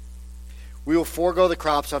 31. We will forego the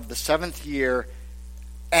crops of the seventh year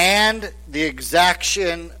and the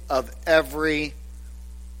exaction of every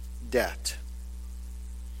debt.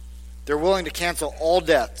 They're willing to cancel all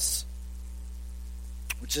debts,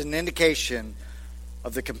 which is an indication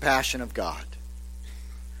of the compassion of God.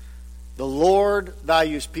 The Lord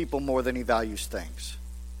values people more than he values things.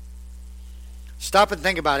 Stop and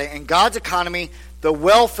think about it. In God's economy, the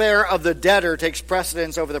welfare of the debtor takes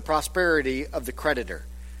precedence over the prosperity of the creditor.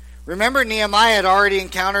 Remember, Nehemiah had already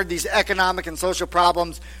encountered these economic and social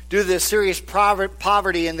problems due to the serious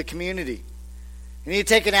poverty in the community. And he had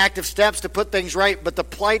taken active steps to put things right, but the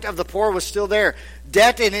plight of the poor was still there.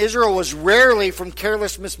 Debt in Israel was rarely from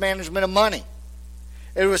careless mismanagement of money.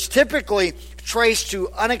 It was typically traced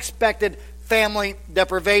to unexpected family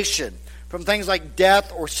deprivation, from things like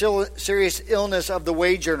death or serious illness of the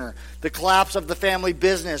wage earner, the collapse of the family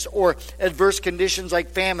business, or adverse conditions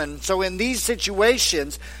like famine. So in these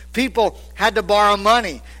situations, people had to borrow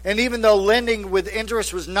money. And even though lending with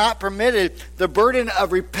interest was not permitted, the burden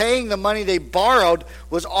of repaying the money they borrowed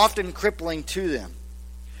was often crippling to them.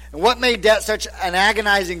 And what made debt such an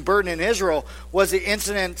agonizing burden in Israel was the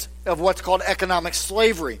incident of what's called economic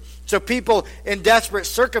slavery. So people in desperate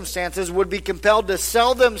circumstances would be compelled to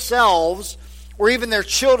sell themselves or even their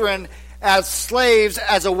children as slaves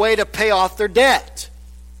as a way to pay off their debt.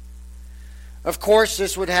 Of course,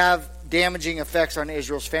 this would have damaging effects on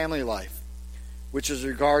Israel's family life, which is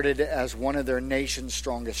regarded as one of their nation's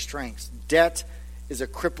strongest strengths. Debt is a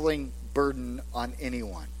crippling burden on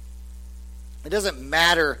anyone. It doesn't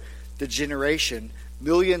matter the generation.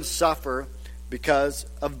 Millions suffer because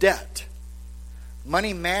of debt.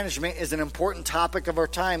 Money management is an important topic of our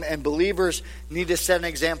time, and believers need to set an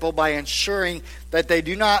example by ensuring that they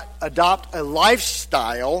do not adopt a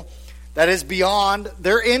lifestyle that is beyond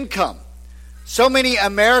their income. So many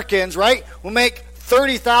Americans, right, will make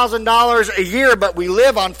 $30,000 a year, but we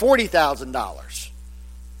live on $40,000.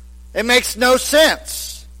 It makes no sense.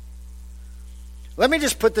 Let me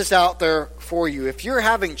just put this out there for you. If you're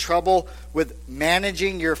having trouble with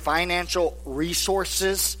managing your financial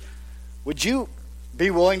resources, would you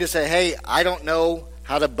be willing to say, hey, I don't know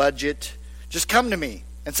how to budget? Just come to me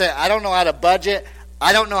and say, I don't know how to budget.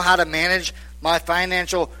 I don't know how to manage my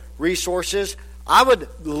financial resources. I would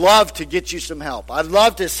love to get you some help. I'd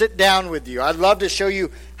love to sit down with you. I'd love to show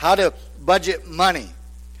you how to budget money.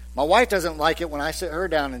 My wife doesn't like it when I sit her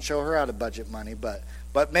down and show her how to budget money, but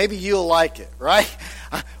maybe you'll like it, right?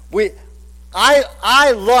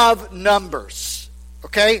 I love numbers,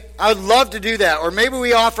 okay? I would love to do that. Or maybe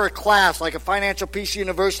we offer a class, like a Financial Peace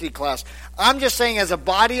University class. I'm just saying, as a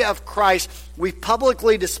body of Christ, we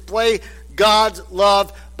publicly display God's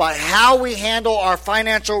love by how we handle our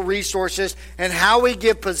financial resources and how we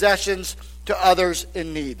give possessions to others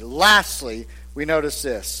in need. Lastly, we notice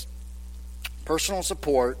this: personal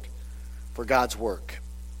support for God's work.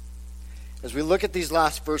 As we look at these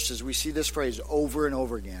last verses, we see this phrase over and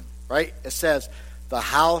over again, right? It says, the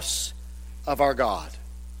house of our God.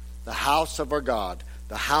 The house of our God.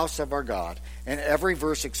 The house of our God. In every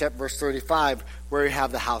verse except verse 35, where we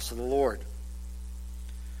have the house of the Lord.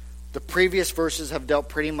 The previous verses have dealt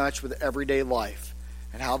pretty much with everyday life,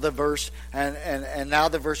 and how the verse and now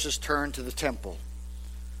the verses turn to the temple,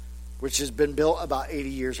 which has been built about 80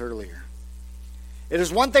 years earlier. It is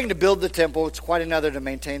one thing to build the temple; it's quite another to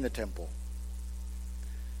maintain the temple.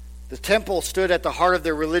 The temple stood at the heart of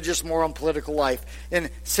their religious, moral, and political life. In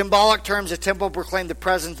symbolic terms, the temple proclaimed the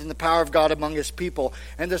presence and the power of God among His people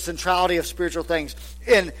and the centrality of spiritual things.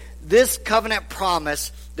 In this covenant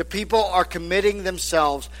promise, the people are committing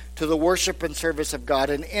themselves to the worship and service of God,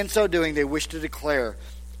 and in so doing, they wish to declare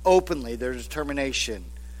openly their determination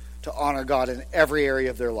to honor God in every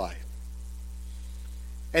area of their life.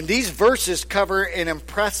 And these verses cover an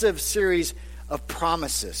impressive series of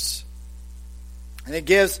promises. And it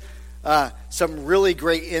gives some really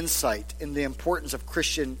great insight in the importance of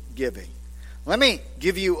Christian giving. Let me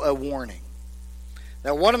give you a warning.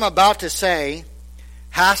 That what I'm about to say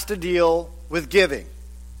has to deal with giving.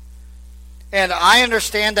 And I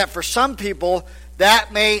understand that for some people,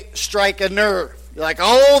 that may strike a nerve. You're like,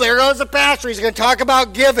 oh, there goes the pastor. He's going to talk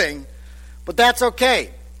about giving. But that's okay.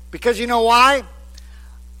 Because you know why?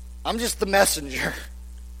 I'm just the messenger,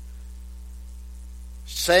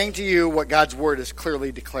 saying to you what God's Word is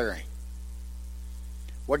clearly declaring.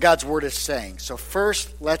 What God's Word is saying. So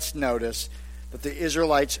first, let's notice that the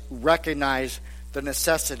Israelites recognize the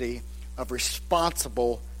necessity of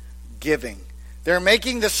responsible giving. They're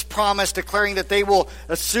making this promise, declaring that they will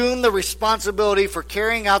assume the responsibility for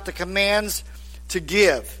carrying out the commands to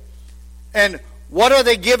give. And what are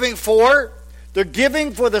they giving for? They're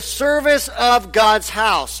giving for the service of God's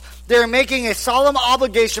house. They're making a solemn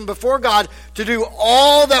obligation before God to do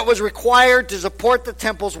all that was required to support the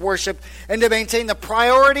temple's worship and to maintain the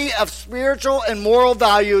priority of spiritual and moral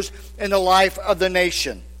values in the life of the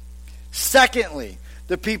nation. Secondly,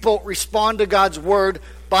 the people respond to God's word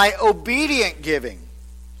by obedient giving.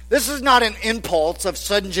 This is not an impulse of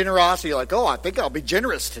sudden generosity, like, oh, I think I'll be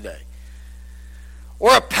generous today,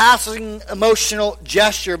 or a passing emotional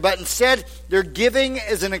gesture, but instead their giving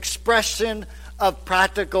is an expression of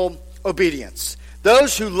practical obedience.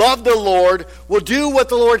 Those who love the Lord will do what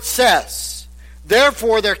the Lord says.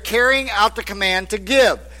 Therefore, they're carrying out the command to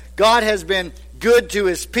give. God has been good to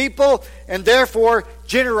His people, and therefore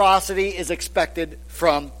generosity is expected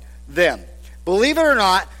from them. Believe it or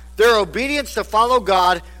not, their obedience to follow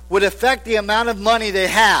God would affect the amount of money they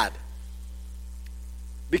had.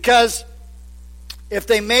 Because if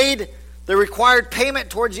they made the required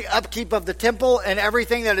payment towards the upkeep of the temple and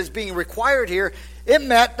everything that is being required here, it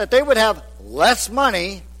meant that they would have less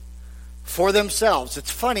money for themselves.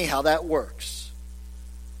 It's funny how that works.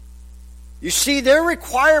 You see, their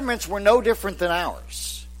requirements were no different than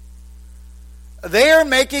ours. They are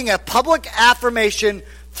making a public affirmation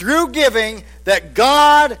through giving that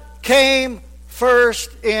God came first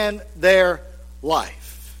in their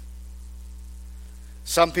life.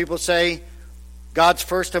 Some people say, God's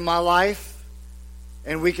first in my life.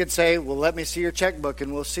 And we could say, well, let me see your checkbook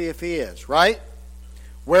and we'll see if he is, right?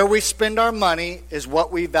 Where we spend our money is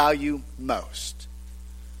what we value most.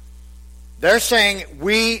 They're saying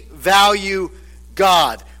we value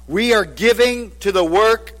God. We are giving to the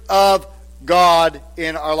work of God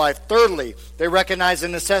in our life. Thirdly, they recognize the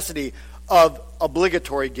necessity of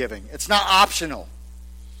obligatory giving. It's not optional.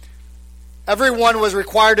 Everyone was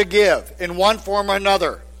required to give in one form or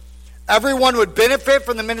another. Everyone would benefit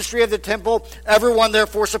from the ministry of the temple. Everyone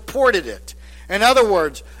therefore supported it. In other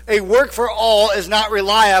words, a work for all is not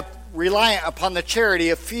reliant upon the charity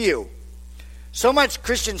of few. So much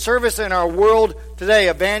Christian service in our world today,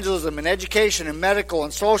 evangelism and education and medical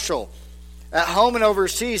and social, at home and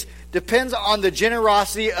overseas, depends on the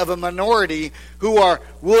generosity of a minority who are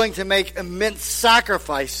willing to make immense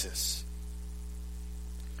sacrifices.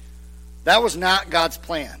 That was not God's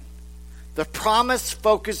plan. The promise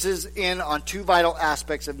focuses in on two vital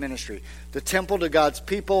aspects of ministry: the temple to God's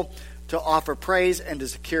people, to offer praise, and to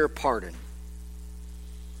secure pardon.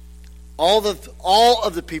 All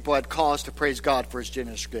of the people had cause to praise God for his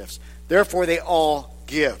generous gifts. Therefore, they all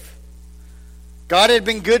give. God had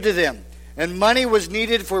been good to them, and money was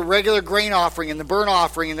needed for regular grain offering and the burnt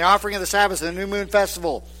offering and the offering of the Sabbath and the new moon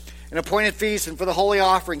festival and appointed feasts and for the holy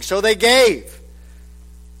offering. So they gave.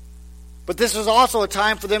 But this was also a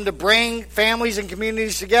time for them to bring families and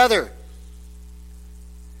communities together.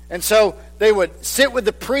 And so they would sit with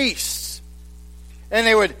the priests and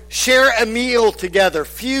they would share a meal together,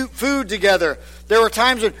 food together. There were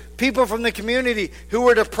times when people from the community who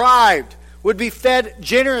were deprived would be fed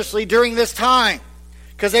generously during this time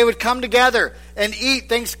because they would come together and eat.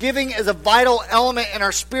 Thanksgiving is a vital element in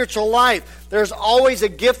our spiritual life. There's always a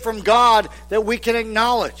gift from God that we can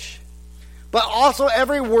acknowledge. But also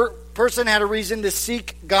every person had a reason to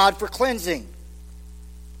seek God for cleansing.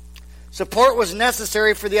 Support was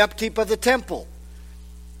necessary for the upkeep of the temple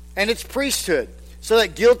and its priesthood, so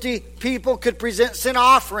that guilty people could present sin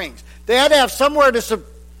offerings. They had to have somewhere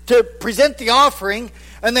to present the offering,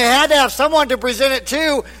 and they had to have someone to present it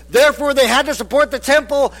to. Therefore, they had to support the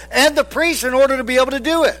temple and the priests in order to be able to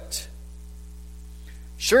do it.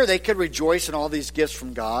 Sure, they could rejoice in all these gifts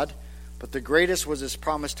from God, but the greatest was his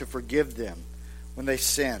promise to forgive them when they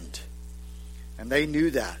sinned. And they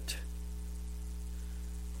knew that.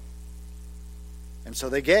 And so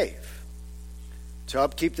they gave to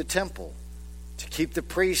upkeep the temple, to keep the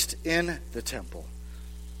priest in the temple.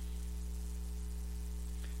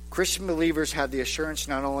 Christian believers have the assurance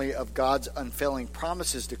not only of God's unfailing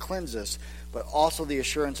promises to cleanse us, but also the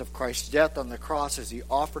assurance of Christ's death on the cross as he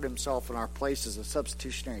offered himself in our place as a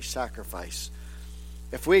substitutionary sacrifice.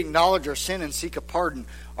 If we acknowledge our sin and seek a pardon,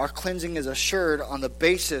 our cleansing is assured on the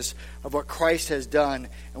basis of what Christ has done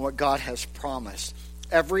and what God has promised.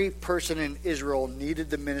 Every person in Israel needed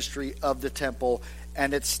the ministry of the temple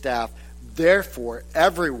and its staff. Therefore,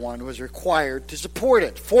 everyone was required to support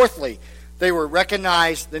it. Fourthly, they were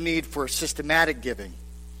recognized the need for systematic giving.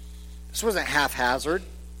 This wasn't haphazard.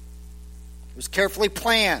 It was carefully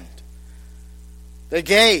planned. They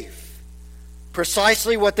gave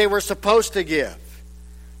precisely what they were supposed to give.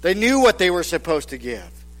 They knew what they were supposed to give,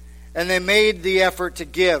 and they made the effort to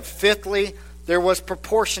give. Fifthly, there was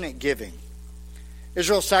proportionate giving.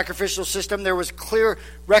 Israel's sacrificial system, there was clear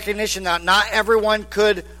recognition that not everyone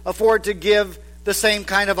could afford to give the same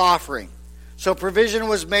kind of offering. So provision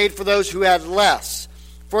was made for those who had less.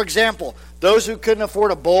 For example, those who couldn't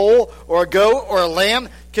afford a bull or a goat or a lamb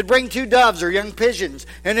could bring 2 doves or young pigeons.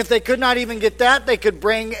 And if they could not even get that, they could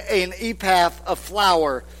bring an ephah of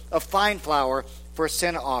flour, of fine flour, for a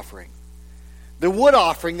sin offering. The wood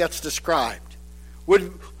offering that's described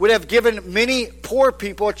would have given many poor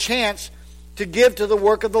people a chance to give to the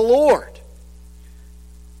work of the Lord.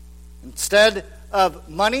 Instead of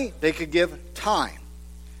money, they could give time.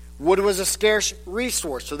 Wood was a scarce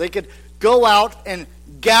resource, so they could go out and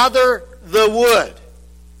gather the wood.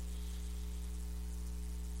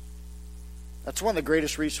 That's one of the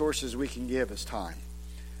greatest resources we can give is time.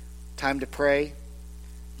 Time to pray,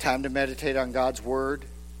 time to meditate on God's Word,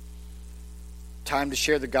 time to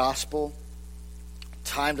share the gospel,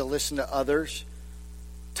 time to listen to others,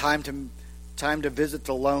 time to visit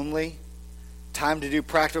the lonely, time to do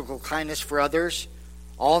practical kindness for others,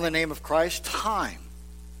 all in the name of Christ. Time.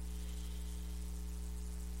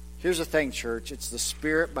 Here's the thing, church. It's the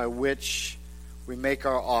spirit by which we make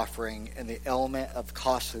our offering and the element of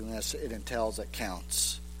costliness it entails that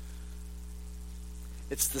counts.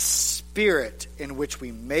 It's the spirit in which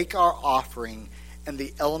we make our offering and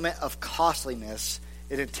the element of costliness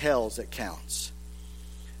it entails that counts.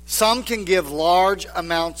 Some can give large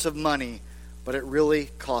amounts of money, but it really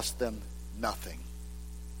costs them nothing.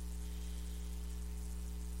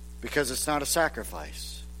 Because it's not a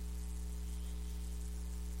sacrifice.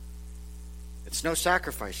 It's no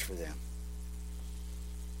sacrifice for them.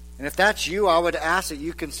 And if that's you, I would ask that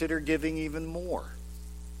you consider giving even more.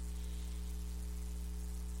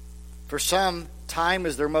 For some, time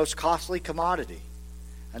is their most costly commodity,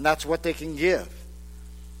 and that's what they can give.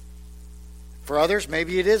 For others,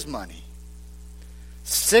 maybe it is money.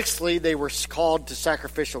 Sixthly, they were called to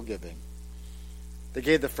sacrificial giving. They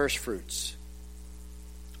gave the first fruits.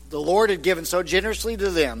 The Lord had given so generously to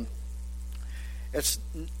them,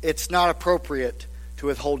 it's not appropriate to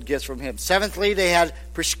withhold gifts from Him. Seventhly, they had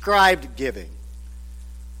prescribed giving.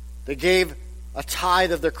 They gave a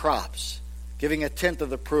tithe of their crops, giving a tenth of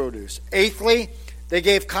the produce. Eighthly, they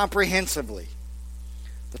gave comprehensively.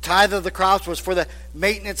 The tithe of the crops was for the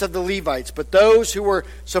maintenance of the Levites, but those who were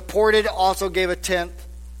supported also gave a tenth.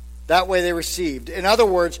 That way they received. In other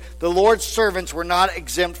words, the Lord's servants were not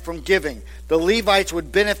exempt from giving. The Levites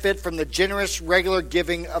would benefit from the generous, regular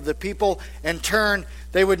giving of the people. In turn,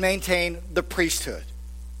 they would maintain the priesthood.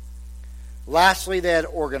 Lastly, they had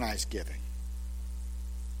organized giving.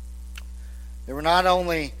 They were not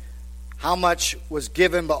only how much was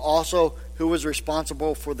given, but also who was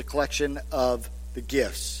responsible for the collection of the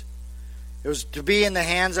gifts. It was to be in the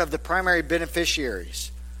hands of the primary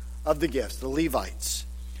beneficiaries of the gifts, the Levites.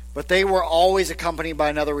 But they were always accompanied by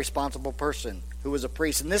another responsible person who was a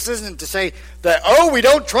priest. And this isn't to say that, we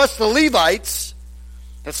don't trust the Levites.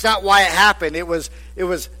 That's not why it happened. It was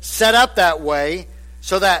set up that way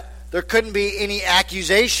so that there couldn't be any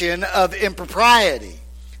accusation of impropriety.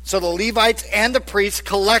 So the Levites and the priests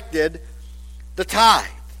collected the tithe.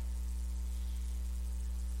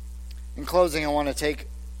 In closing, I want to take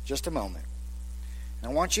just a moment.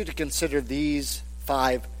 And I want you to consider these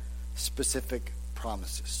 5 specific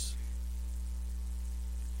promises.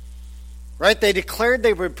 Right? They declared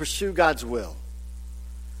they would pursue God's will.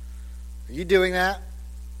 Are you doing that?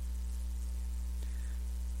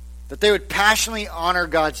 That they would passionately honor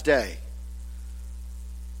God's day.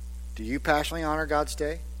 Do you passionately honor God's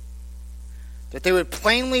day? That they would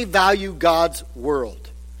plainly value God's world.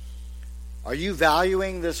 Are you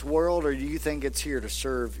valuing this world, or do you think it's here to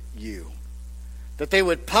serve you? That they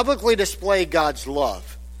would publicly display God's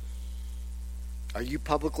love. Are you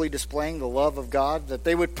publicly displaying the love of God? That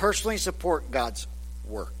they would personally support God's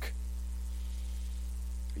work.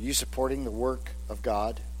 Are you supporting the work of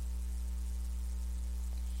God?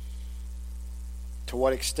 To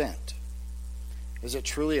what extent? Is it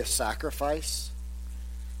truly a sacrifice?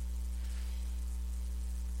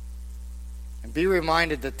 And be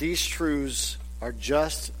reminded that these truths are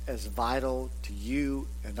just as vital to you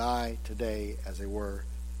and I today as they were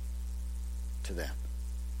to them.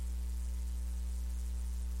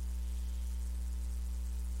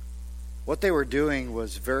 What they were doing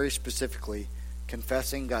was very specifically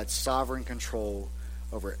confessing God's sovereign control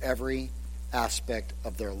over every aspect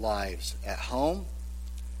of their lives, at home,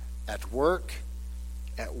 at work,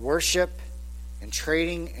 at worship, in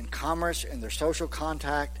trading, in commerce, in their social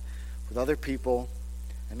contact with other people,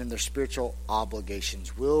 and in their spiritual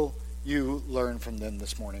obligations. Will you learn from them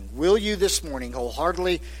this morning? Will you this morning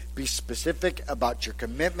wholeheartedly be specific about your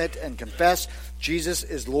commitment and confess Jesus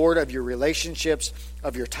is Lord of your relationships,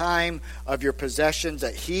 of your time, of your possessions,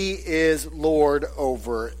 that He is Lord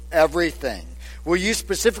over everything? Will you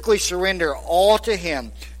specifically surrender all to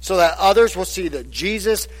Him so that others will see that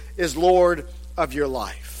Jesus is Lord of your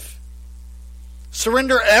life?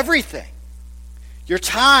 Surrender everything. Your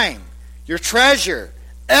time, your treasure,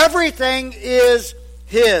 everything is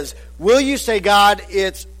His. Will you say, God,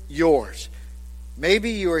 it's yours?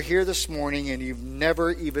 Maybe you are here this morning and you've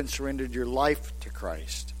never even surrendered your life to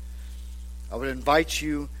Christ. I would invite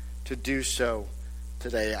you to do so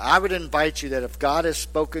today. I would invite you that if God has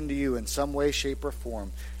spoken to you in some way, shape, or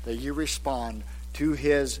form, that you respond to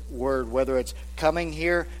His word, whether it's coming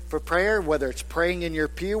here for prayer, whether it's praying in your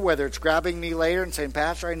pew, whether it's grabbing me later and saying,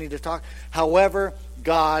 Pastor, I need to talk. However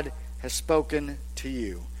God has spoken to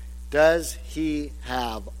you. Does He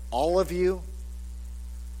have all of you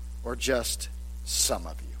or just some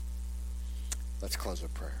of you? Let's close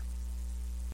with prayer.